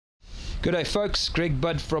G'day folks, Greg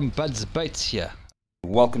Budd from Bud's Baits here.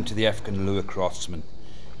 Welcome to the African Lure Craftsman.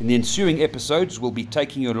 In the ensuing episodes, we'll be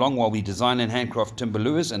taking you along while we design and handcraft timber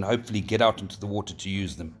lures and hopefully get out into the water to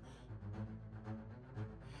use them.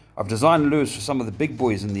 I've designed lures for some of the big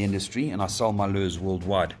boys in the industry and I sell my lures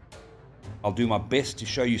worldwide. I'll do my best to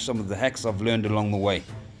show you some of the hacks I've learned along the way.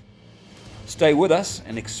 Stay with us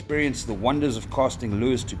and experience the wonders of casting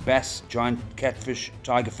lures to bass, giant catfish,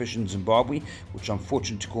 tigerfish in Zimbabwe, which I'm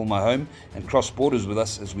fortunate to call my home, and cross borders with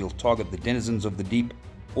us as we'll target the denizens of the deep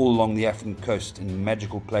all along the African coast in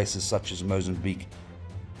magical places such as Mozambique.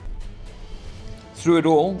 Through it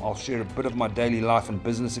all, I'll share a bit of my daily life and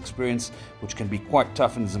business experience, which can be quite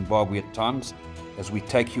tough in Zimbabwe at times, as we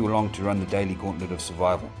take you along to run the daily gauntlet of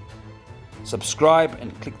survival. Subscribe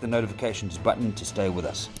and click the notifications button to stay with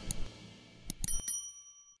us.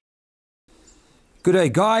 Good day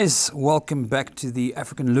guys, welcome back to the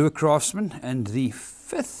African Lure Craftsman and the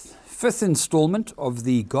fifth installment of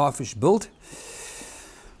the Garfish build.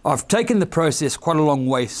 I've taken the process quite a long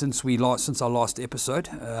way since our last episode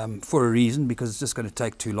for a reason, because it's just going to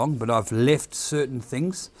take too long, but I've left certain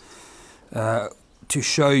things to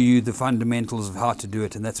show you the fundamentals of how to do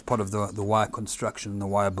it, and that's part of the wire construction and the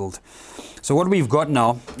wire build. So what we've got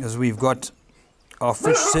now is we've got our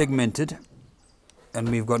fish segmented and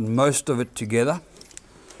we've got most of it together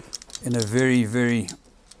in a very, very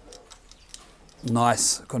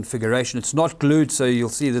nice configuration. It's not glued, so you'll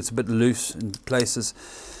see that's a bit loose in places.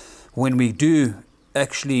 When we do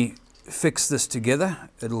actually fix this together,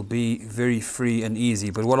 it'll be very free and easy.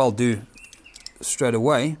 But what I'll do straight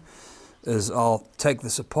away is I'll take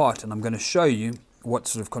this apart and I'm going to show you what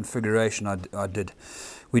sort of configuration I did.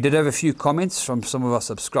 We did have a few comments from some of our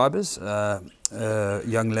subscribers.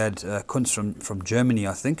 Young lad Kunz from Germany,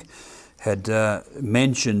 I think, had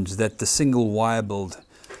mentioned that the single wire build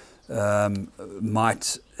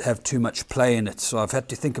might have too much play in it. So I've had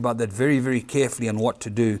to think about that very, very carefully on what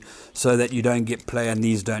to do so that you don't get play and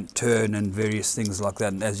these don't turn and various things like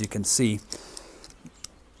that. And as you can see,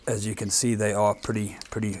 they are pretty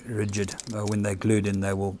rigid. When they're glued in,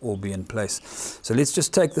 they will all be in place. So let's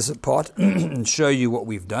just take this apart and show you what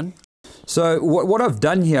we've done. So what I've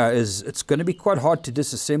done here is, it's going to be quite hard to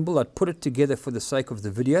disassemble. I'd put it together for the sake of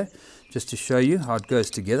the video, just to show you how it goes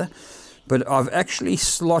together. But I've actually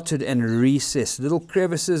slotted and recessed little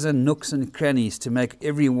crevices and nooks and crannies to make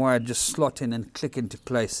every wire just slot in and click into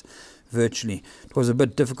place virtually. It was a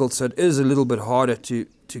bit difficult, so it is a little bit harder to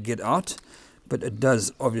get out, but it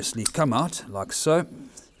does obviously come out like so.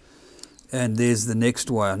 And there's the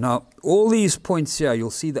next wire. Now all these points here,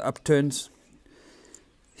 you'll see the upturns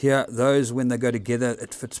here. Those, when they go together,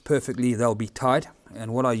 it fits perfectly. They'll be tied,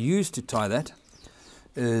 and what I use to tie that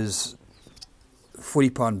is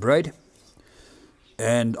 40-pound braid.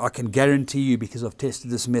 And I can guarantee you, because I've tested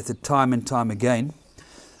this method time and time again,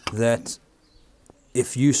 that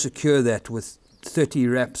if you secure that with 30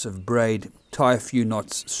 wraps of braid, tie a few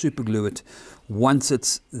knots, super glue it, once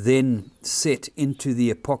it's then set into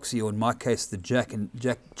the epoxy, or in my case the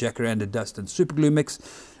jacaranda dust and super glue mix,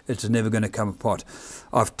 it's never going to come apart.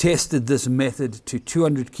 I've tested this method to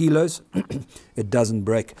 200 kilos. It doesn't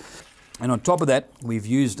break. And on top of that, we've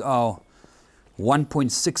used our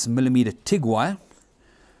 1.6 millimeter TIG wire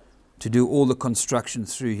to do all the construction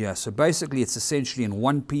through here. So basically it's essentially in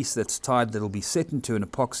one piece that's tied, that'll be set into an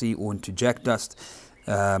epoxy or into jack dust,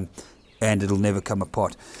 and it'll never come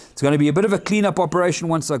apart. It's going to be a bit of a cleanup operation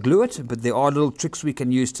once I glue it, but there are little tricks we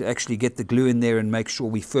can use to actually get the glue in there and make sure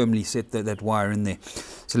we firmly set that wire in there.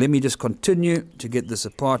 So let me just continue to get this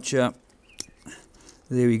apart here.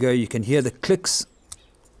 There we go, you can hear the clicks.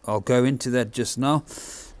 I'll go into that just now.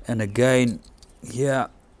 And again, here,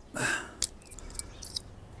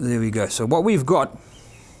 there we go. So what we've got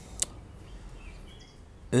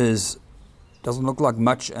is, doesn't look like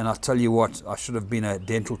much, and I'll tell you what, I should have been a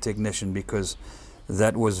dental technician, because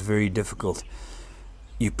that was very difficult.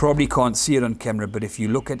 You probably can't see it on camera, but if you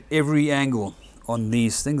look at every angle on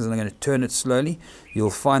these things, and I'm going to turn it slowly, you'll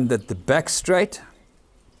find that the back straight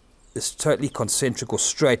is totally concentric or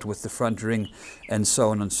straight with the front ring, and so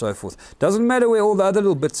on and so forth. Doesn't matter where all the other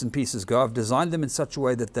little bits and pieces go. I've designed them in such a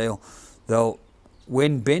way that they'll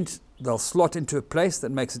when bent, they'll slot into a place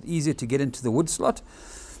that makes it easier to get into the wood slot,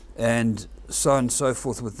 and so on and so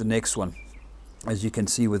forth with the next one. As you can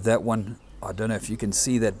see with that one, I don't know if you can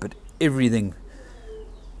see that, but everything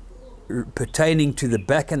pertaining to the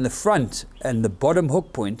back and the front and the bottom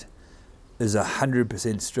hook point is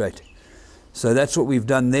 100% straight. So that's what we've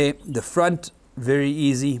done there. The front, very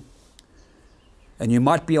easy. And you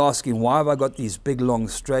might be asking, why have I got these big long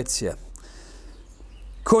straights here?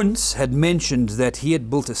 Kunz had mentioned that he had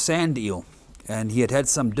built a sand eel and he had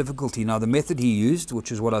some difficulty. Now the method he used,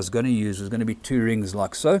 which is what I was going to use, was going to be 2 rings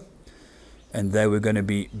like so, and they were going to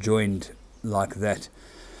be joined like that.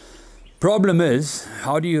 Problem is,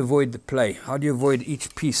 how do you avoid the play? How do you avoid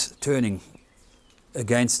each piece turning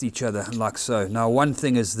against each other like so? Now one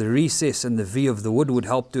thing is the recess and the V of the wood would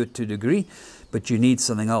help to it to a degree, but you need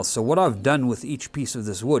something else. So what I've done with each piece of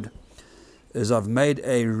this wood is I've made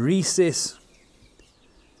a recess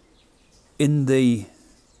in the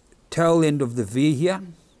tail end of the V here,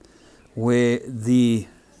 where the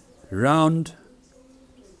round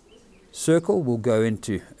circle will go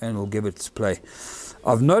into and will give it its play.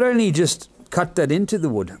 I've not only just cut that into the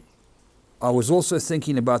wood, I was also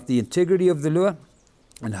thinking about the integrity of the lure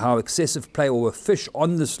and how excessive play or a fish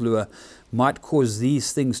on this lure might cause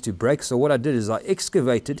these things to break. So what I did is I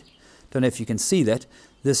excavated, don't know if you can see that,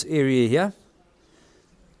 this area here,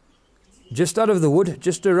 just out of the wood,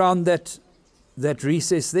 just around that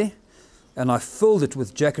recess there, and I filled it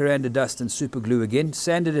with jacaranda dust and super glue again,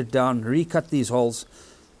 sanded it down, recut these holes,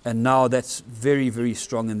 and now that's very, very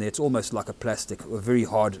strong in there. It's almost like a plastic, a very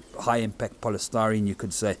hard, high impact polystyrene, you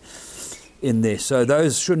could say, in there. So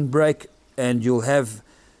those shouldn't break, and you'll have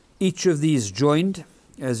each of these joined,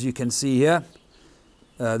 as you can see here.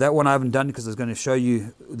 That one I haven't done because I was going to show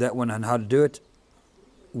you that one and how to do it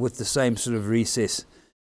with the same sort of recess.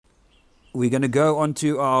 We're going to go on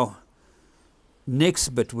to our next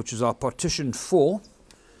bit, which is our partition 4,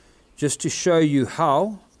 just to show you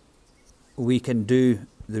how we can do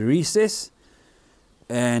the recess,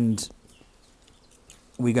 and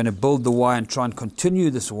we're going to build the wire and try and continue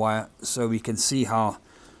this wire so we can see how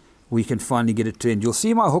we can finally get it to end. You'll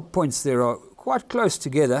see my hook points there are quite close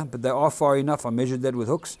together, but they are far enough. I measured that with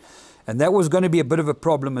hooks, and that was going to be a bit of a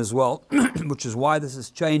problem as well, which is why this is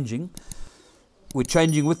changing. We're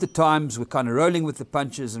changing with the times, we're kind of rolling with the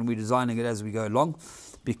punches, and we're designing it as we go along,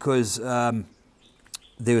 because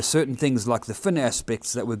there are certain things like the fin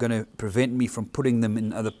aspects that were going to prevent me from putting them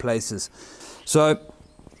in other places. So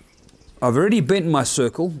I've already bent my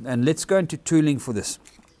circle, and let's go into tooling for this.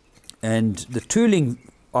 And the tooling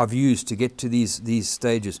I've used to get to these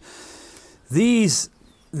stages, these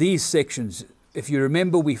sections, if you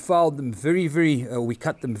remember, we filed them we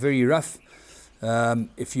cut them very rough.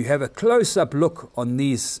 If you have a close-up look on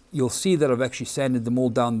these, you'll see that I've actually sanded them all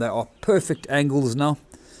down. They are perfect angles now,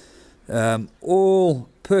 all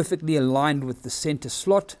perfectly aligned with the center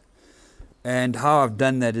slot. And how I've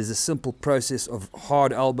done that is a simple process of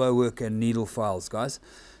hard elbow work and needle files, guys.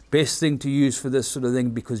 Best thing to use for this sort of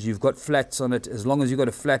thing, because you've got flats on it. As long as you've got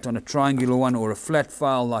a flat on a triangular one or a flat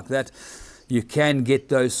file like that, you can get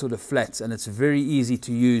those sort of flats, and it's very easy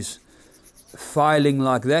to use filing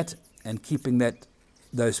like that and keeping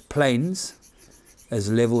those planes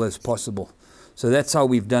as level as possible. So that's how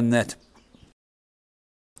we've done that.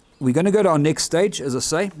 We're going to go to our next stage, as I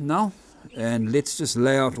say, now, and let's just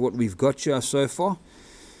lay out what we've got here so far.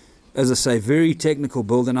 As I say, very technical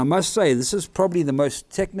build, and I must say this is probably the most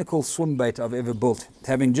technical swim bait I've ever built,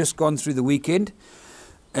 having just gone through the weekend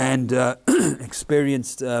and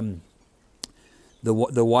experienced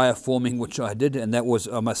the wire forming, which I did, and that was,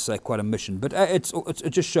 I must say, quite a mission. But it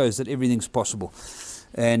just shows that everything's possible.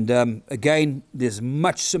 And again, there's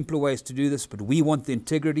much simpler ways to do this, but we want the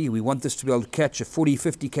integrity. We want this to be able to catch a 40,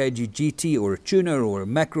 50 kg GT or a tuna or a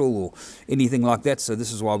mackerel or anything like that. So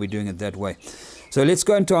this is why we're doing it that way. So let's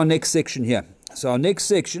go into our next section here. So our next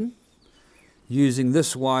section, using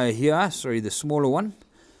this wire here, sorry, the smaller one,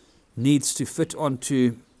 needs to fit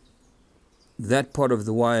onto that part of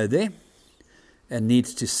the wire there, and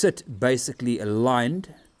needs to sit basically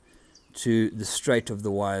aligned to the straight of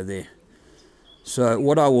the wire there. So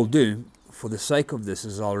what I will do for the sake of this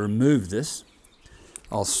is I'll remove this,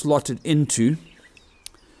 I'll slot it into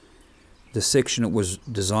the section it was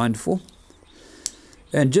designed for,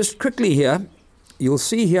 and just quickly here you'll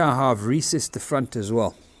see here how I've recessed the front as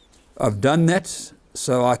well. I've done that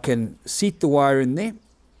so I can seat the wire in there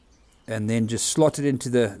and then just slot it into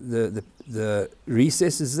the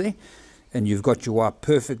recesses there, and you've got your wire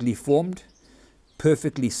perfectly formed,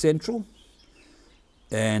 perfectly central,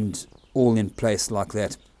 and all in place like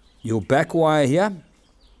that. Your back wire here,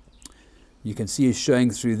 you can see is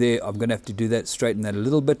showing through there. I'm going to have to do that, straighten that a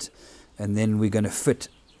little bit, and then we're going to fit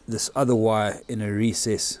this other wire in a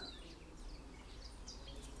recess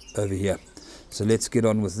over here. So let's get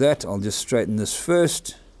on with that. I'll just straighten this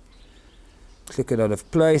first, click it out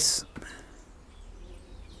of place.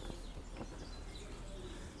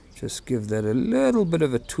 Just give that a little bit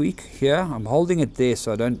of a tweak here. I'm holding it there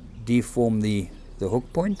so I don't deform the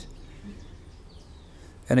hook point.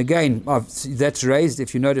 And again, that's raised.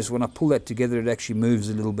 If you notice, when I pull that together, it actually moves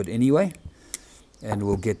a little bit anyway. and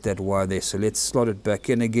we'll get that wire there. So let's slot it back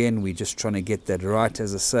in again. We're just trying to get that right,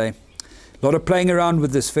 as I say. A lot of playing around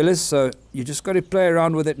with this, fellas, so you just got to play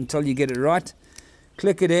around with it until you get it right.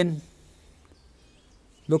 Click it in.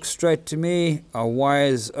 Look straight to me. Our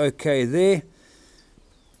wire's okay there.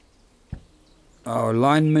 Our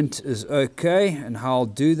alignment is okay, and how I'll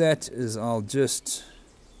do that is I'll just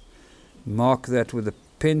mark that with a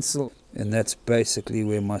pencil, and that's basically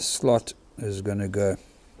where my slot is going to go.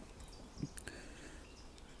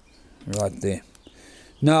 Right there.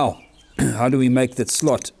 Now, how do we make that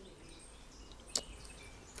slot?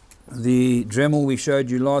 The Dremel we showed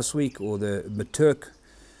you last week, or the Turk,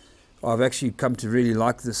 I've actually come to really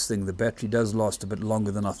like this thing. The battery does last a bit longer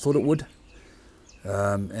than I thought it would,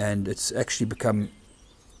 and it's actually become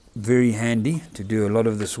very handy to do a lot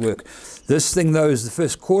of this work. This thing though is the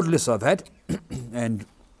first cordless I've had, and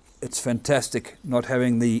it's fantastic not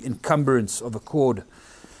having the encumbrance of a cord,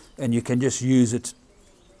 and you can just use it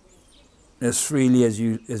as freely as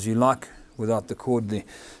you like without the cord there.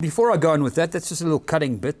 Before I go on with that, that's just a little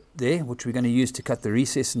cutting bit there, which we're going to use to cut the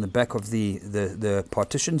recess in the back of the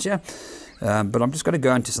partitions here. But I'm just going to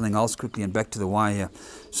go into something else quickly and back to the wire here.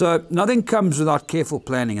 So nothing comes without careful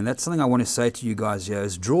planning, and that's something I want to say to you guys here,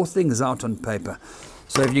 is draw things out on paper.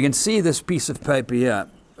 So if you can see this piece of paper here,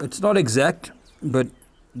 it's not exact, but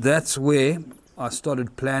that's where I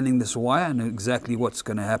started planning this wire and exactly what's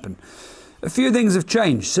going to happen. A few things have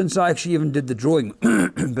changed since I actually even did the drawing,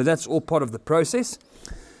 but that's all part of the process.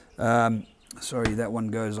 Sorry, that one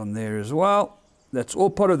goes on there as well. That's all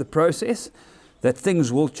part of the process, that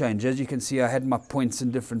things will change. As you can see, I had my points in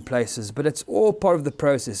different places, but it's all part of the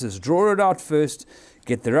process. Is draw it out first,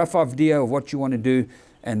 get the rough idea of what you want to do,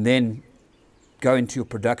 and then go into your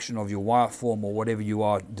production of your wire form or whatever you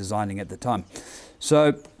are designing at the time.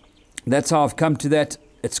 So that's how I've come to that.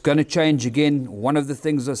 It's going to change again. One of the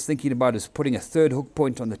things I was thinking about is putting a third hook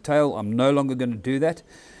point on the tail. I'm no longer going to do that.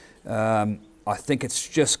 I think it's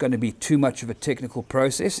just going to be too much of a technical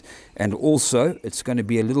process, and also it's going to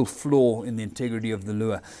be a little flaw in the integrity of the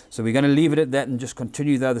lure. So we're going to leave it at that and just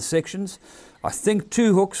continue the other sections. I think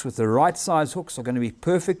 2 hooks with the right size hooks are going to be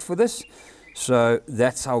perfect for this. So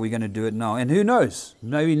that's how we're going to do it now. And who knows,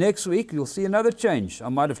 maybe next week you'll see another change. I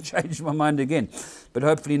might have changed my mind again, but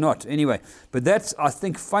hopefully not. Anyway, but that's, I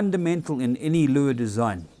think, fundamental in any lure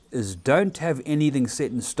design, is don't have anything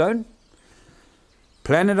set in stone.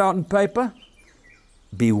 Plan it out on paper.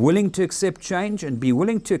 Be willing to accept change, and be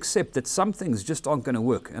willing to accept that some things just aren't going to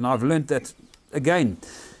work. And I've learned that again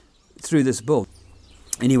through this build.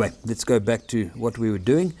 Anyway, let's go back to what we were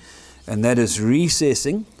doing, and that is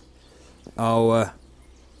recessing our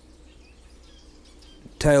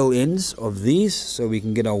tail ends of these so we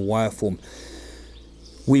can get our wire form.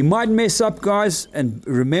 We might mess up, guys, and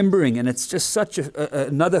remembering, and it's just such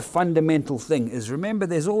another fundamental thing, is remember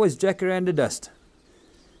there's always jacaranda dust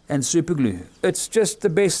and super glue. It's just the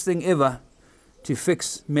best thing ever to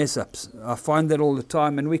fix mess ups. I find that all the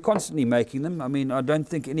time, and we're constantly making them. I mean, I don't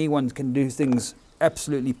think anyone can do things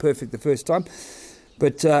absolutely perfect the first time.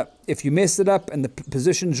 But if you mess it up and the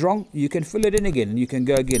position's wrong, you can fill it in again and you can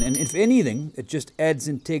go again. And if anything, it just adds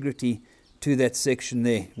integrity to that section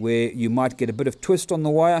there, where you might get a bit of twist on the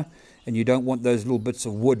wire and you don't want those little bits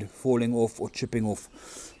of wood falling off or chipping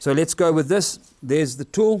off. So let's go with this. There's the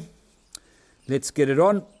tool. Let's get it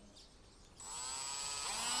on.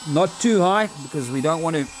 Not too high, because we don't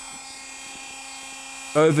want to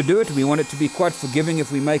overdo it. We want it to be quite forgiving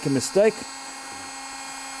if we make a mistake.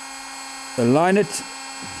 Align it.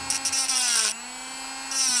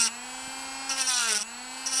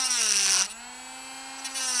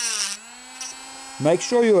 Make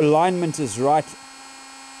sure your alignment is right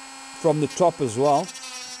from the top as well.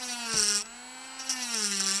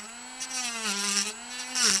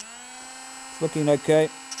 It's looking okay.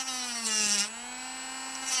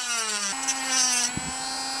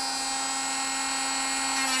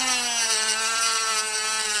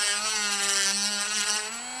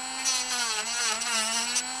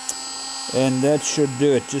 And that should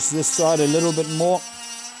do it. Just this side a little bit more.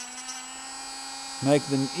 Make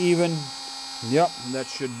them even. Yep, that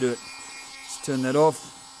should do it. Let's turn that off.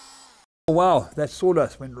 Oh, wow, that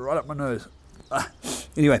sawdust went right up my nose.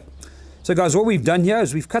 Anyway, so guys, what we've done here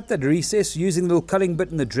is we've cut that recess using the little cutting bit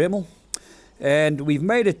in the Dremel, and we've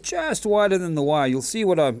made it just wider than the wire. You'll see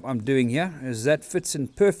what I'm doing here is that fits in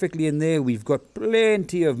perfectly in there. We've got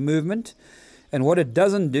plenty of movement, and what it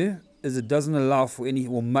doesn't do is it doesn't allow for any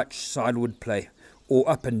or much sideward play, or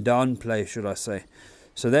up and down play, should I say.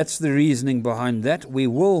 So that's the reasoning behind that. We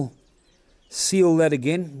will seal that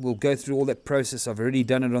again. We'll go through all that process. I've already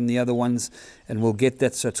done it on the other ones, and we'll get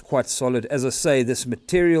that so it's quite solid. As I say, this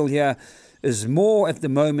material here is more at the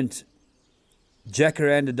moment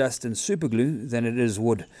jacaranda dust and super glue than it is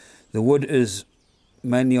wood. The wood is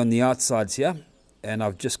mainly on the outsides here, and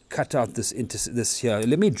I've just cut out this into this here.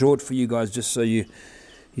 Let me draw it for you guys just so you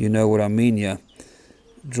know what I mean here.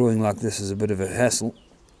 Drawing like this is a bit of a hassle.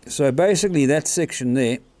 So basically that section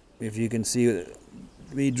there, if you can see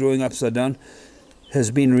me drawing upside down, has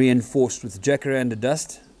been reinforced with jacaranda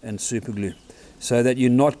dust and super glue, so that you're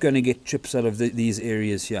not going to get chips out of these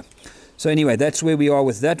areas here. So anyway, that's where we are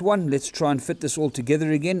with that one. Let's try and fit this all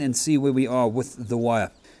together again and see where we are with the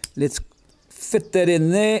wire. Let's fit that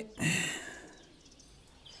in there.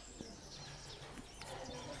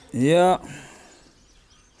 Yeah.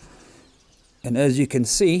 And as you can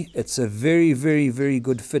see, it's a very, very, very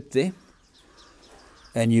good fit there.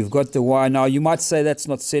 And you've got the wire. Now, you might say that's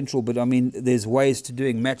not central, but I mean, there's ways to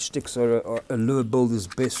doing matchsticks or a lure builder's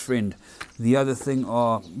best friend. The other thing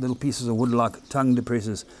are little pieces of wood like tongue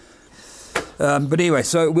depressors. But anyway,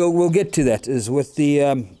 so we'll get to that. Is with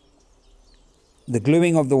the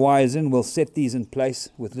gluing of the wires in, we'll set these in place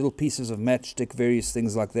with little pieces of matchstick, various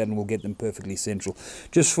things like that, and we'll get them perfectly central.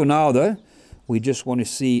 Just for now, though, we just want to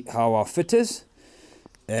see how our fit is.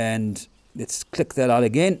 And let's click that out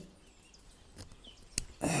again.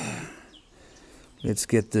 Let's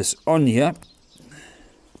get this on here.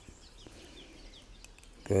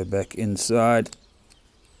 Go back inside.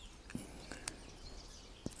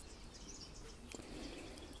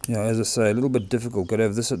 Yeah, as I say, a little bit difficult. Got to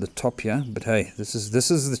have this at the top here, but hey, this is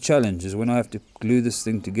the challenge, is when I have to glue this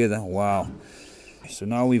thing together. Wow. So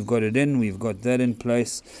now we've got it in, we've got that in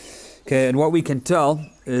place. Okay, and what we can tell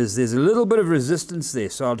is there's a little bit of resistance there,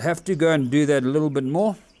 so I'd have to go and do that a little bit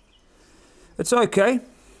more. It's okay.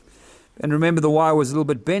 And remember, the wire was a little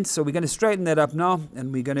bit bent, so we're going to straighten that up now,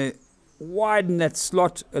 and we're going to widen that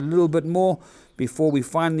slot a little bit more before we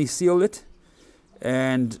finally seal it.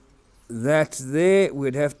 And that there,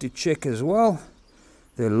 we'd have to check as well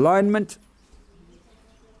the alignment.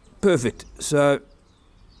 Perfect. So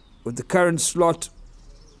with the current slot,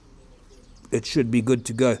 it should be good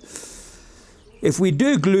to go. If we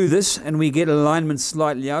do glue this and we get alignment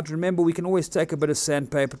slightly out, remember, we can always take a bit of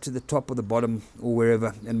sandpaper to the top or the bottom or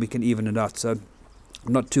wherever, and we can even it out. So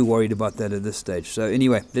I'm not too worried about that at this stage. So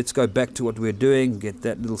anyway, let's go back to what we're doing. Get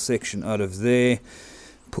that little section out of there.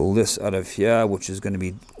 Pull this out of here, which is going to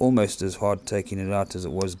be almost as hard taking it out as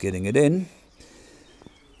it was getting it in.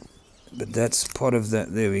 But that's part of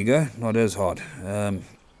that. There we go. Not as hard.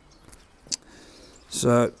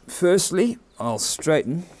 So firstly, I'll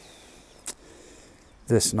straighten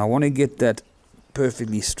this, and I want to get that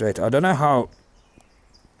perfectly straight. I don't know how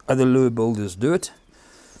other lure builders do it,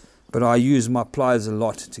 but I use my pliers a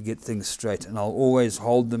lot to get things straight, and I'll always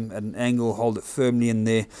hold them at an angle, hold it firmly in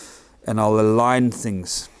there, and I'll align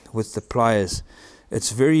things with the pliers.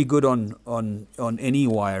 It's very good on any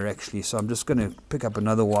wire, actually. So I'm just going to pick up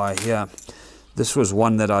another wire here. This was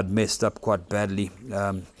one that I'd messed up quite badly,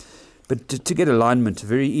 but to get alignment,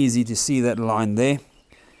 very easy to see that line there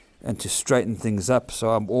and to straighten things up.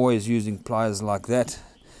 So I'm always using pliers like that,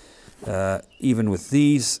 even with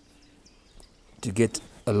these, to get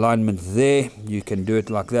alignment there. You can do it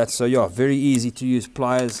like that. So yeah, very easy to use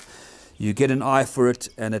pliers. You get an eye for it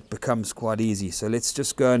and it becomes quite easy. So let's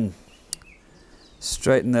just go and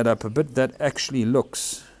straighten that up a bit. That actually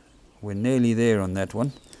looks, we're nearly there on that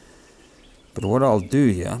one. But what I'll do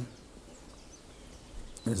here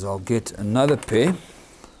is I'll get another pair,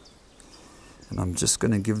 and I'm just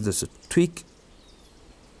going to give this a tweak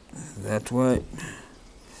that way,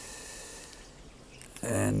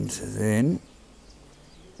 and then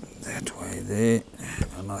that way there,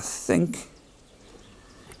 and I think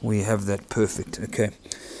we have that perfect. Okay,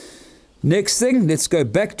 next thing, let's go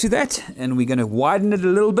back to that, and we're going to widen it a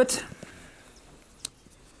little bit.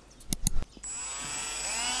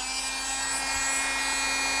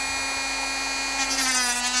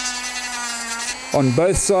 On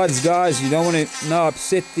both sides, guys, you don't want to now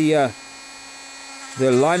upset the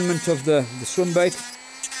alignment of the swim bait,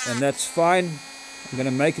 and that's fine. I'm going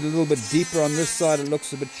to make it a little bit deeper on this side. It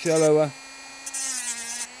looks a bit shallower.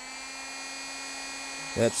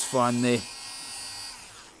 That's fine there.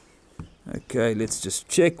 Okay, let's just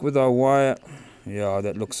check with our wire. Yeah,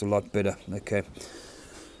 that looks a lot better. Okay,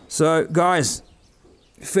 so guys,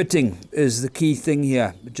 fitting is the key thing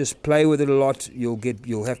here. Just play with it a lot.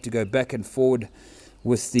 You'll have to go back and forward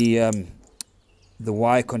with the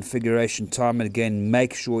wire configuration time and again.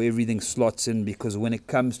 Make sure everything slots in, because when it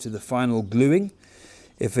comes to the final gluing,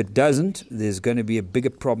 if it doesn't, there's going to be a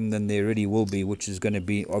bigger problem than there already will be, which is going to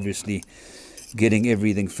be obviously getting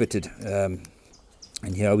everything fitted.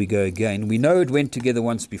 And here we go again. We know it went together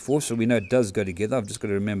once before, so we know it does go together. I've just got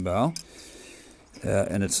to remember how.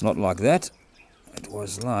 and it's not like that. It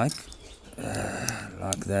was like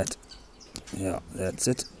that. Yeah, that's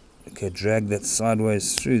it. Okay, drag that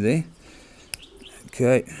sideways through there.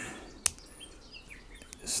 Okay,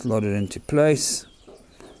 slot it into place,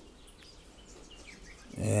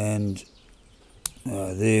 and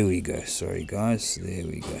there we go. Sorry guys, there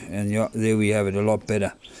we go. And yeah, there we have it, a lot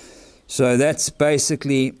better. So that's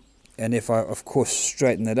basically, and if I of course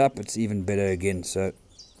straighten that up, it's even better again. So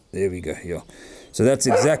there we go. Yeah, so that's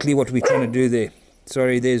exactly what we're trying to do there.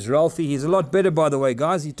 Sorry, there's Ralphie. He's a lot better, by the way,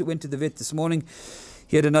 guys. He went to the vet this morning.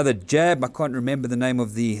 He had another jab. I can't remember the name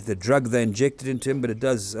of the drug they injected into him, but it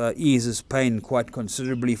does ease his pain quite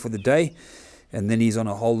considerably for the day. And then he's on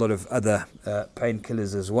a whole lot of other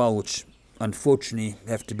painkillers as well, which unfortunately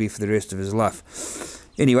have to be for the rest of his life.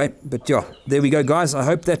 Anyway, but yeah, there we go, guys. I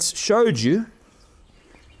hope that's showed you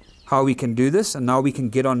how we can do this, and now we can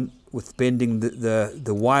get on with bending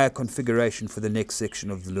the wire configuration for the next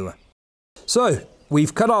section of the lure. So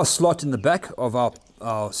we've cut our slot in the back of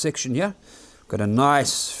our section here. Got a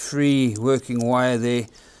nice free working wire there.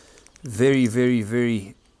 Very, very,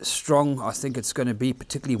 very strong. I think it's going to be,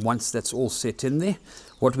 particularly once that's all set in there.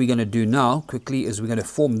 What we're going to do now quickly is we're going to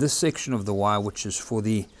form this section of the wire, which is for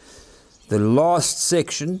the last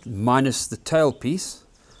section minus the tail piece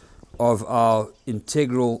of our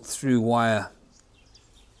integral through wire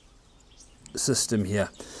system here.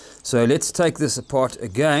 So let's take this apart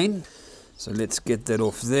again. So let's get that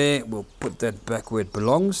off there. We'll put that back where it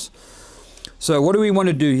belongs. So what do we want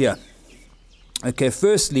to do here? Okay,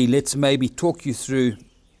 firstly, let's maybe talk you through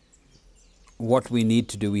what we need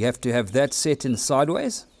to do. We have to have that set in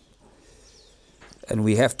sideways. And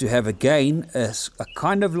we have to have, again, a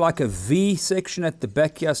kind of like a V section at the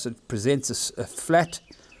back here. So it presents a flat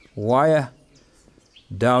wire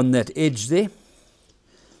down that edge there.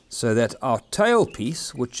 So that our tail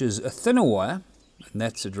piece, which is a thinner wire, and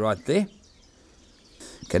that's it right there,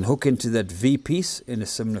 can hook into that V piece in a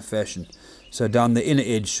similar fashion. So down the inner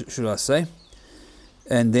edge, should I say.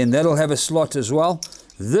 And then that'll have a slot as well.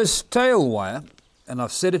 This tail wire, and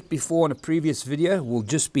I've said it before in a previous video, will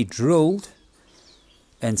just be drilled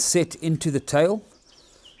and set into the tail.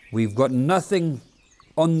 We've got nothing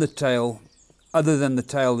on the tail other than the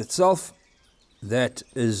tail itself. That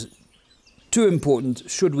is too important.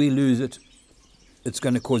 Should we lose it, it's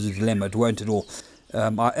going to cause a dilemma. It won't at all.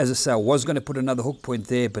 As I say, I was going to put another hook point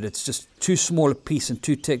there, but it's just too small a piece and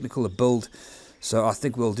too technical a build. So I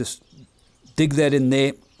think we'll just dig that in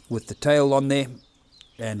there with the tail on there,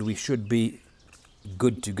 and we should be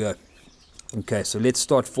good to go. Okay, so let's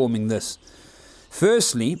start forming this.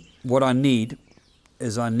 Firstly, what I need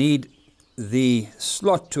is the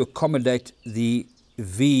slot to accommodate the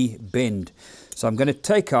V bend. So I'm going to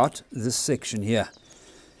take out this section here.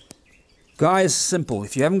 Guys, simple.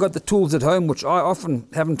 If you haven't got the tools at home, which I often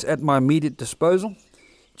haven't at my immediate disposal,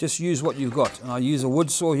 just use what you've got. And I use a wood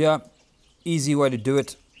saw here. Easy way to do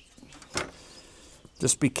it.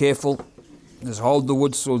 Just be careful. Just hold the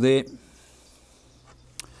wood saw there.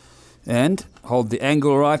 And hold the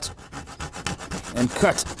angle right. And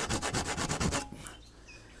cut.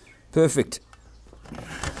 Perfect.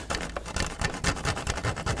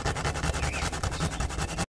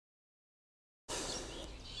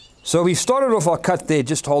 So we started off our cut there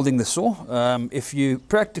just holding the saw. If you're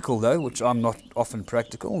practical though, which I'm not often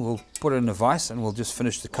practical, we'll put it in a vise and we'll just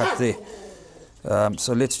finish the cut there.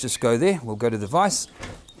 So let's just go there. We'll go to the vise.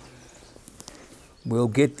 We'll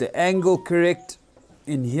get the angle correct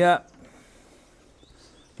in here.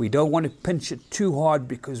 We don't want to pinch it too hard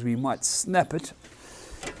because we might snap it.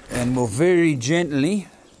 And we'll very gently,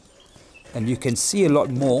 and you can see a lot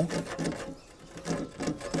more,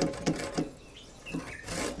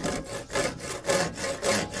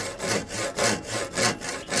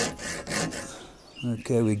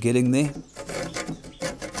 okay, we're getting there.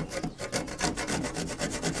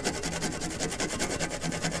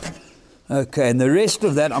 Okay, and the rest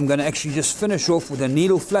of that I'm going to actually just finish off with a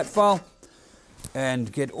needle flat file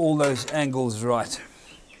and get all those angles right.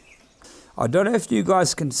 I don't know if you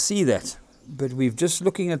guys can see that, but we're just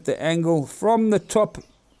looking at the angle from the top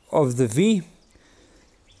of the V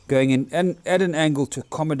going in and at an angle to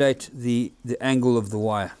accommodate the angle of the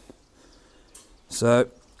wire. So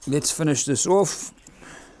let's finish this off.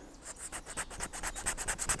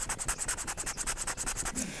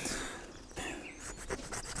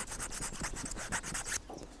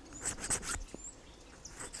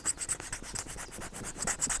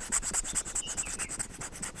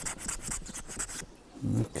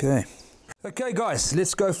 Okay guys,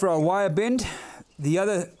 let's go for our wire bend. The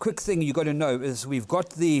other quick thing you got to know is we've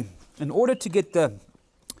got in order to get the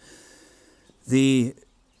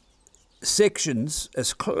sections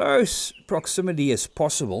as close proximity as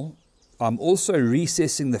possible, I'm also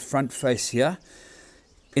recessing the front face here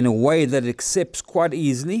in a way that accepts quite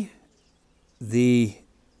easily the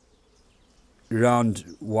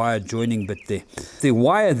round wire joining bit there. The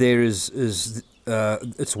wire there is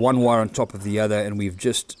it's one wire on top of the other, and we've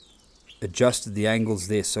just adjusted the angles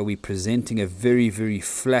there, so we're presenting a very, very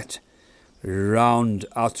flat round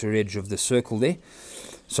outer edge of the circle there.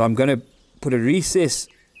 So I'm going to put a recess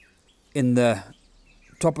in the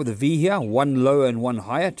top of the V here, one lower and one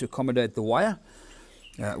higher to accommodate the wire.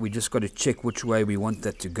 We just got to check which way we want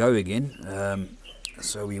that to go again.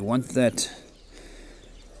 So we want that,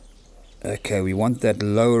 okay, we want that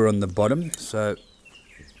lower on the bottom. So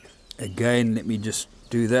again, let me just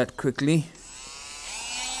do that quickly.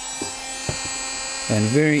 And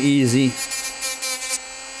very easy.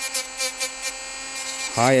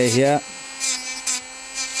 Higher here.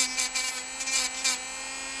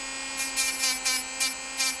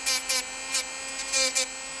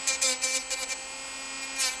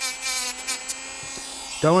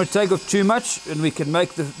 Don't want to take off too much, and we can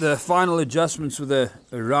make the final adjustments with a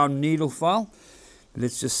round needle file. But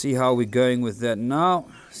let's just see how we're going with that now.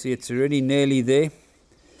 See, it's already nearly there.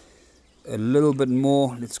 A little bit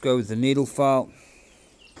more. Let's go with the needle file.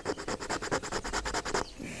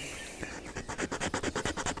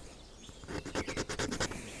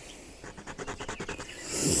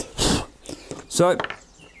 So,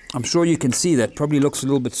 I'm sure you can see that. Probably looks a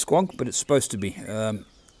little bit squonk, but it's supposed to be.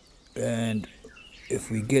 And if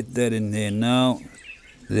we get that in there now,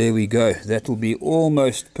 there we go. That will be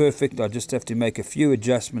almost perfect. I just have to make a few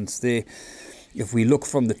adjustments there. If we look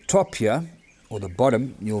from the top here, or the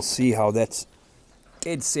bottom, you'll see how that's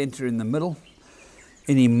dead center in the middle.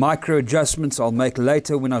 Any micro adjustments I'll make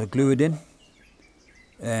later when I glue it in.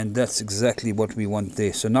 And that's exactly what we want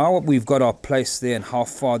there. So now we've got our place there and how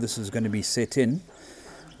far this is going to be set in,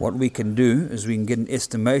 what we can do is we can get an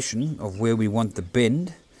estimation of where we want the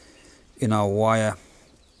bend in our wire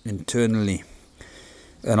internally.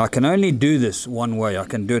 And I can only do this one way. I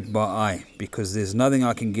can do it by eye, because there's nothing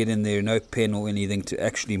I can get in there, no pen or anything to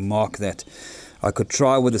actually mark that. I could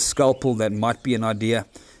try with a scalpel, that might be an idea.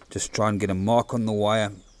 Just try and get a mark on the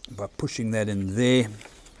wire by pushing that in there.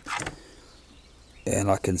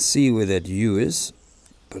 And I can see where that U is,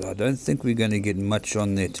 but I don't think we're going to get much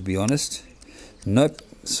on there, to be honest. Nope.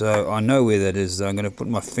 So I know where that is. I'm going to put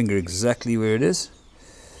my finger exactly where it is.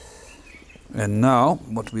 And now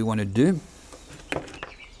what we want to do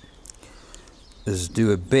is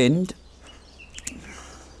do a bend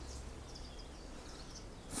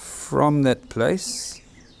from that place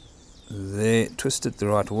there, twist it the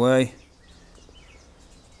right way,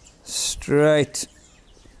 straight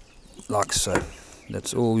like so.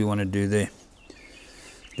 That's all we want to do there.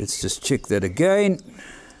 Let's just check that again.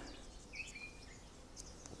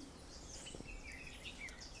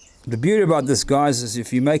 The beauty about this, guys, is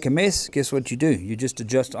if you make a mess, guess what you do? You just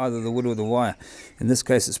adjust either the wood or the wire. In this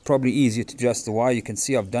case, it's probably easier to adjust the wire. You can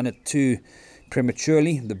see I've done it too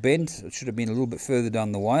prematurely, the bend. It should have been a little bit further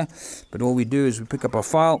down the wire. But all we do is we pick up our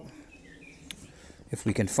file, if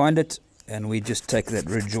we can find it, and we just take that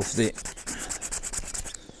ridge off there.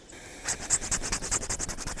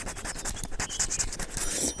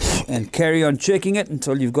 And carry on checking it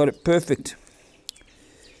until you've got it perfect.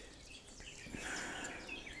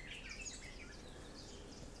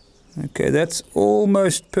 Okay, that's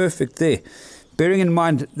almost perfect there. Bearing in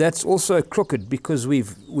mind that's also crooked because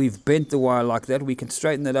we've bent the wire like that. We can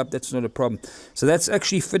straighten that up, that's not a problem. So that's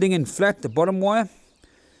actually fitting in flat, the bottom wire.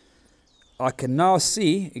 I can now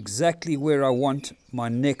see exactly where I want my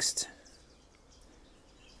next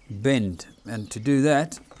bend. And to do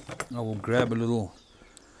that, I will grab a little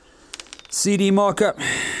CD marker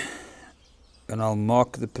and I'll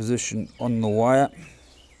mark the position on the wire.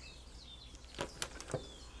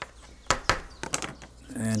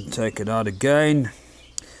 And take it out again.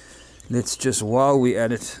 Let's just, while we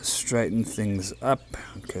at it, straighten things up.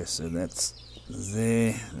 Okay, so that's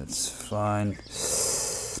there, that's fine.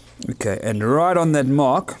 Okay, and right on that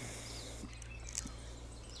mark,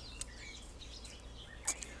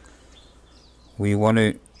 we want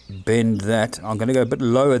to bend that. I'm going to go a bit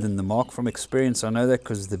lower than the mark. From experience, I know that,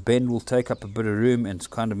 because the bend will take up a bit of room and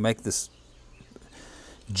kind of make this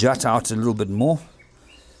jut out a little bit more.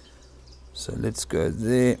 So let's go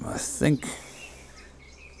there, I think.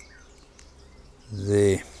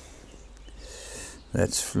 There.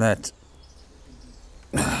 That's flat.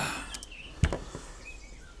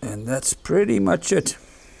 And that's pretty much it.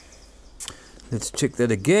 Let's check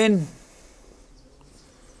that again.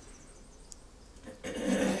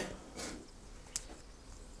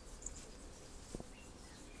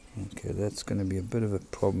 Okay, that's going to be a bit of a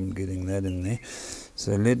problem getting that in there.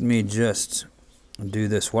 So let me just do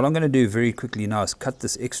this. What I'm going to do very quickly now is cut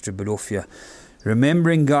this extra bit off here.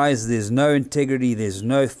 Remembering, guys, there's no integrity, there's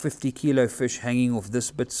no 50 kilo fish hanging off this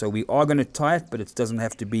bit, so we are going to tie it, but it doesn't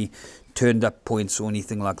have to be turned up points or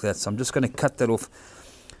anything like that. So I'm just going to cut that off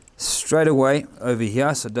straight away over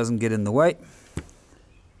here so it doesn't get in the way.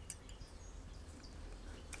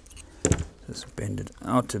 Just bend it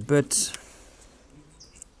out a bit.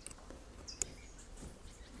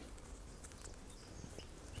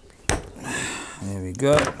 There we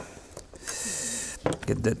go.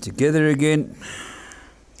 Get that together again.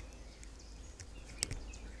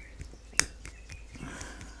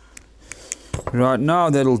 Right, now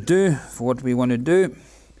that'll do for what we want to do.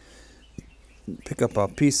 Pick up our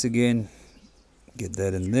piece again. Get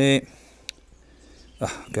that in there.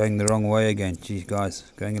 Oh, going the wrong way again. Geez,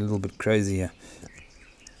 guys, going a little bit crazy here.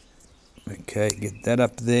 Okay, get that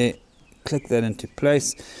up there. Click that into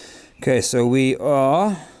place. Okay, so we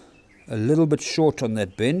are a little bit short on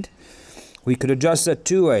that bend. We could adjust that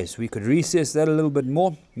two ways. We could recess that a little bit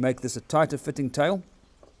more, make this a tighter fitting tail,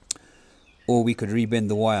 or we could rebend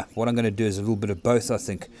the wire. What I'm going to do is a little bit of both, I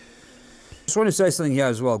think. Just want to say something here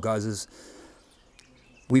as well, guys, is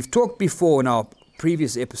we've talked before in our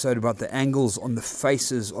previous episode about the angles on the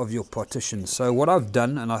faces of your partition. So what I've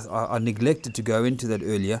done, and I neglected to go into that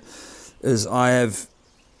earlier, is I have,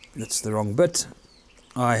 that's the wrong bit,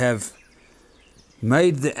 I have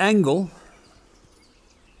made the angle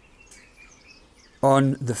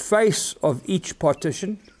on the face of each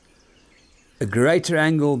partition a greater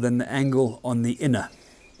angle than the angle on the inner.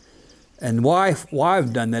 And why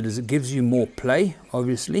I've done that is it gives you more play,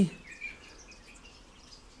 obviously,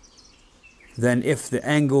 than if the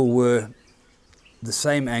angle were the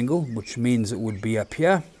same angle, which means it would be up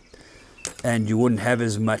here and you wouldn't have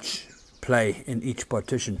as much play in each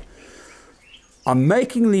partition. I'm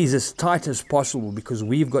making these as tight as possible because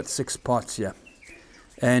we've got 6 parts here.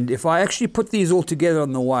 And if I actually put these all together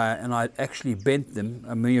on the wire and I actually bent them,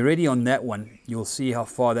 I mean, already on that one, you'll see how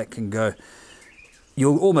far that can go.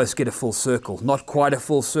 You'll almost get a full circle. Not quite a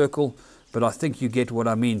full circle, but I think you get what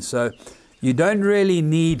I mean. So you don't really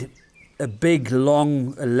need a big,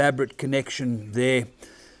 long, elaborate connection there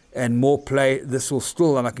and more play. This will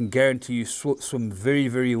still, and I can guarantee you, swim very,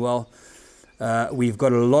 very well. We've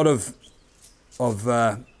got a lot of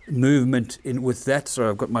movement in with that. Sorry,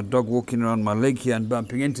 I've got my dog walking around my leg here and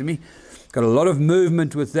bumping into me. Got a lot of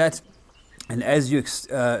movement with that, and as you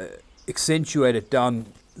accentuate it down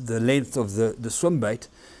the length of the swim bait,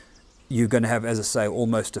 you're going to have, as I say,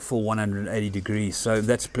 almost a full 180 degrees. So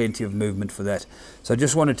that's plenty of movement for that. So I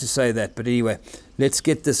just wanted to say that. But anyway, let's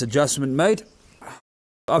get this adjustment made.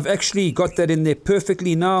 I've actually got that in there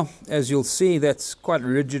perfectly now. As you'll see, that's quite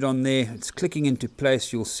rigid on there. It's clicking into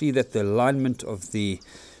place. You'll see that the alignment of the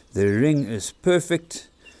ring is perfect.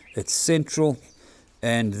 It's central,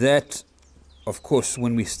 and that, of course,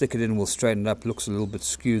 when we stick it in, we'll straighten it up. Looks a little bit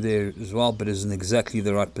skew there as well, but is in exactly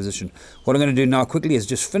the right position. What I'm going to do now quickly is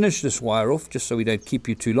just finish this wire off, just so we don't keep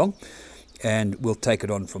you too long, and we'll take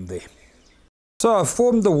it on from there. So I've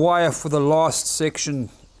formed the wire for the last section,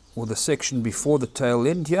 or the section before the tail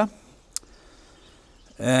end here,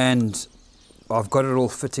 and I've got it all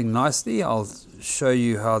fitting nicely. I'll show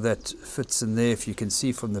you how that fits in there. If you can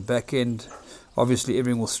see from the back end, obviously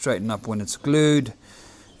everything will straighten up when it's glued,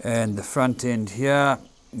 and the front end here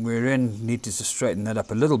need to just straighten that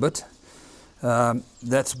up a little bit.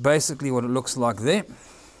 That's basically what it looks like there,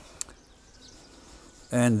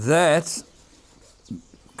 and that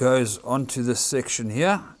goes onto this section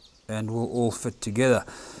here and will all fit together,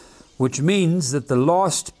 which means that the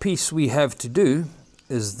last piece we have to do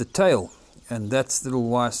is the tail. And that's the little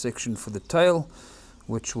wire section for the tail,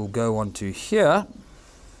 which will go onto here,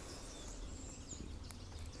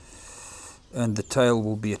 and the tail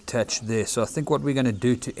will be attached there. So I think what we're going to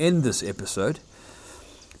do to end this episode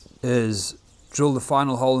is drill the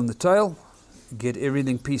final hole in the tail, get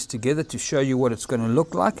everything pieced together to show you what it's going to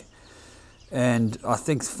look like, and I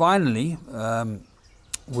think finally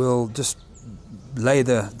we'll just lay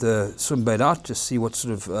the swim bait out, just see what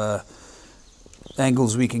sort of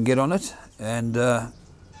angles we can get on it, and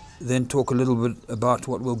then talk a little bit about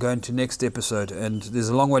what we'll go into next episode. And there's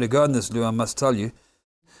a long way to go in this, Lou, I must tell you.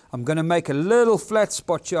 I'm going to make a little flat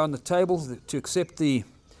spot here on the table to accept the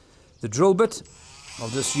drill bit. I'll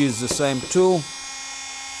just use the same tool.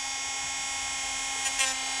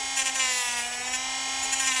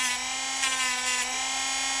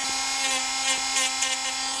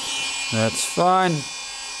 That's fine.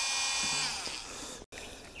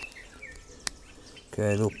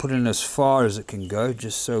 Okay, they'll put in as far as it can go,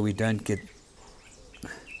 just so we don't get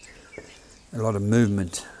a lot of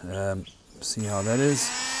movement. See how that is.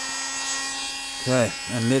 Okay,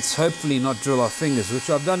 and let's hopefully not drill our fingers, which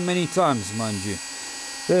I've done many times, mind you.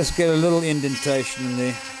 Let's get a little indentation in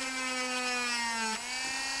there.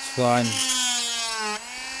 It's fine.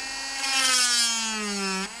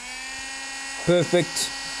 Perfect.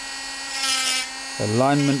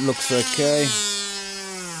 Alignment looks okay. It's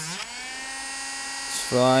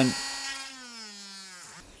fine.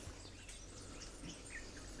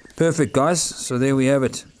 Perfect, guys. So there we have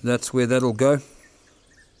it. That's where that'll go.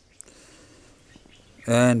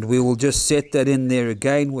 And we will just set that in there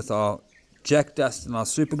again with our jack dust and our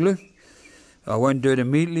super glue. I won't do it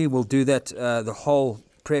immediately. We'll do that the whole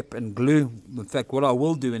prep and glue. In fact, what I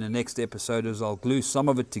will do in the next episode is I'll glue some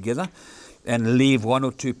of it together and leave 1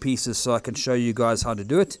 or 2 pieces so I can show you guys how to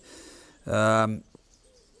do it.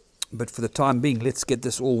 But for the time being, let's get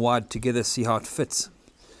this all wired together, see how it fits.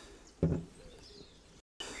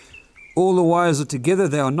 All the wires are together.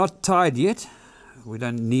 They are not tied yet. We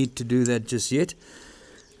don't need to do that just yet.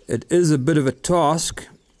 It is a bit of a task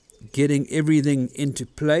getting everything into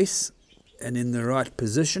place and in the right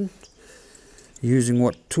position using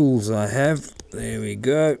what tools I have. There we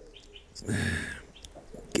go.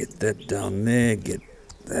 Get that down there, get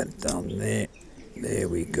that down there. There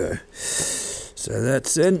we go. So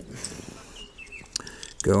that's in.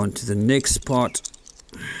 Go on to the next part.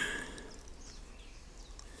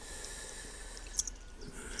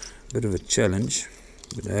 Bit of a challenge,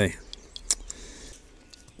 but hey.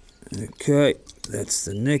 Okay, that's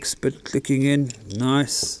the next bit clicking in.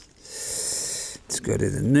 Nice. Let's go to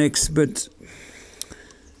the next bit.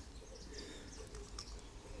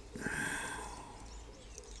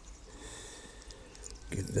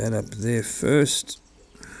 Get that up there first.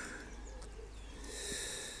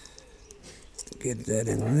 Get that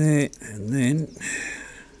in there, and then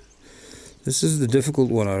this is the difficult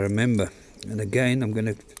one, I remember. And again, I'm going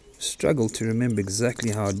to struggle to remember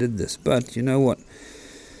exactly how I did this, but you know what?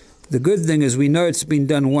 The good thing is we know it's been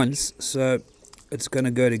done once, so it's going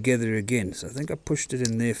to go together again. So I think I pushed it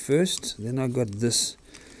in there first, then I got this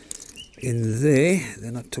in there,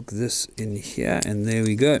 then I took this in here, and there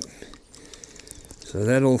we go. So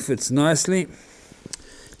that all fits nicely.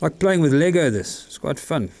 Like playing with Lego, this. It's quite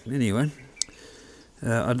fun. Anyway,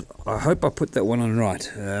 I hope I put that one on right,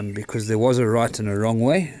 because there was a right and a wrong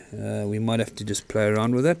way. We might have to just play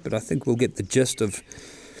around with that, but I think we'll get the gist of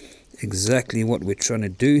exactly what we're trying to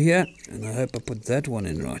do here, and I hope I put that one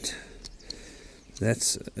in right.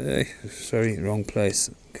 That's sorry, wrong place.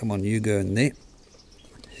 Come on, you go in there.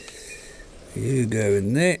 You go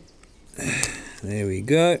in there. There we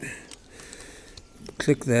go.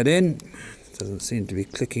 Click that in. Doesn't seem to be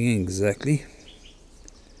clicking in exactly.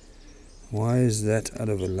 Why is that out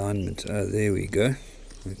of alignment? Oh, there we go.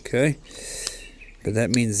 Okay. But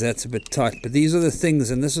that means that's a bit tight. But these are the things,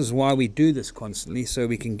 and this is why we do this constantly, so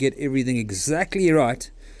we can get everything exactly right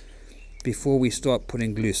before we start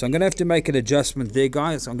putting glue. So I'm going to have to make an adjustment there,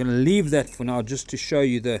 guys. I'm going to leave that for now just to show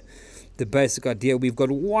you the basic idea. We've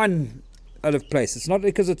got one out of place. It's not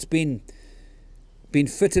because it's been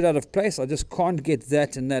fitted out of place. I just can't get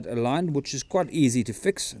that and that aligned, which is quite easy to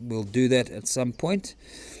fix. We'll do that at some point.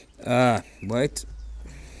 Wait.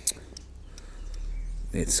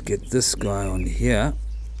 Let's get this guy on here.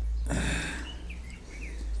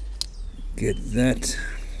 Get that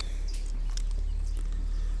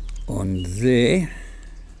on there.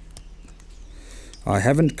 I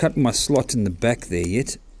haven't cut my slot in the back there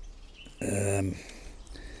yet. And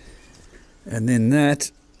then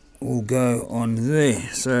that will go on there.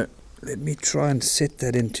 So let me try and set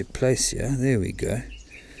that into place here. There we go.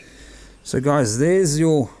 So guys, there's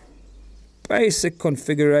your basic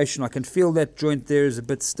configuration. I can feel that joint there is a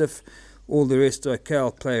bit stiff. All the rest okay.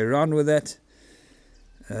 I'll play around with that.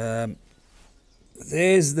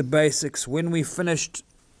 There's the basics. When we finished,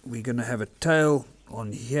 we're going to have a tail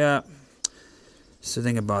on here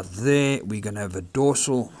sitting about there. We're going to have a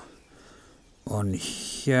dorsal on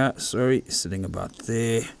here, sorry, sitting about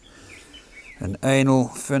there. An anal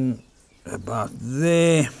fin about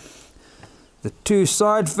there. The two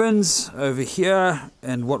side fins over here,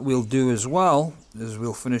 and what we'll do as well is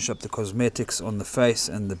we'll finish up the cosmetics on the face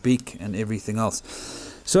and the beak and everything else.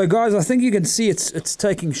 So guys, I think you can see it's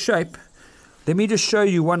taking shape. Let me just show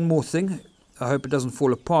you one more thing. I hope it doesn't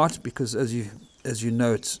fall apart, because as you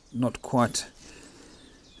know, it's not quite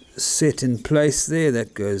set in place there.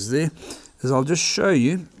 That goes there. As I'll just show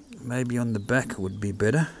you, maybe on the back would be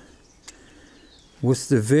better, with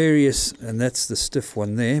the various, and that's the stiff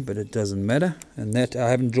one there, but it doesn't matter. And that, I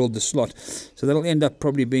haven't drilled the slot, so that'll end up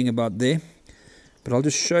probably being about there. But I'll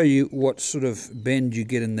just show you what sort of bend you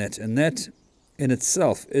get in that. And that in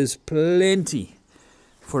itself is plenty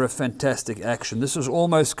for a fantastic action. This is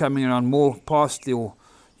almost coming around more past your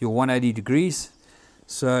 180 degrees,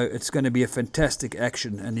 so it's going to be a fantastic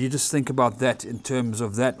action. And you just think about that in terms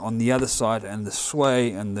of that on the other side, and the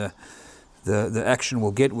sway and the action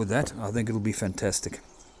we'll get with that. I think it'll be fantastic.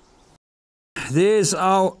 There's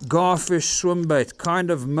our Garfish Swim-Bait, kind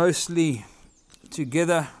of mostly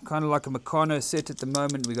together, kind of like a Meccano set at the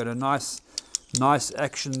moment. We got a nice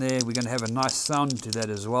action there. We're going to have a nice sound to that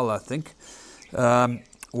as well, I think.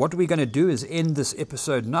 What we're going to do is end this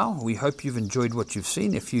episode now. We hope you've enjoyed what you've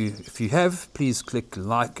seen. If you have, please click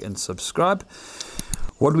like and subscribe.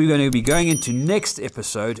 What we're going to be going into next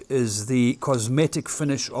episode is the cosmetic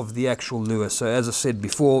finish of the actual lure. So as I said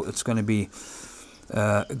before, it's going to be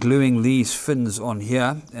gluing these fins on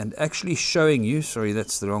here and actually showing you, sorry,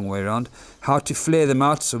 that's the wrong way around, how to flare them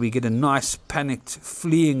out so we get a nice panicked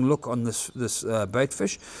fleeing look on this bait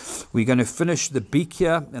fish. We're going to finish the beak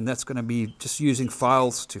here, and that's going to be just using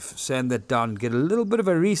files to sand that down, get a little bit of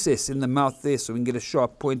a recess in the mouth there so we can get a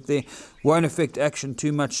sharp point there. Won't affect action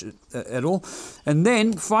too much at all. And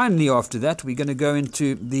then finally after that, we're going to go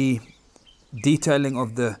into the detailing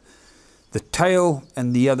of the tail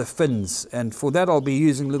and the other fins, and for that I'll be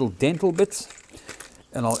using little dental bits,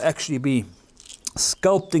 and I'll actually be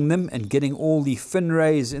sculpting them and getting all the fin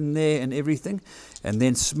rays in there and everything, and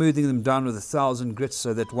then smoothing them down with 1,000 grits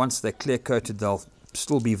so that once they're clear coated they'll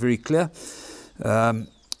still be very clear,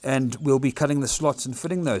 and we'll be cutting the slots and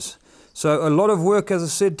fitting those. So a lot of work, as I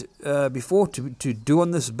said before, to do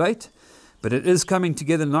on this bait, but it is coming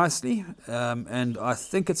together nicely, and I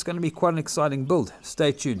think it's going to be quite an exciting build.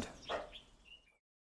 Stay tuned.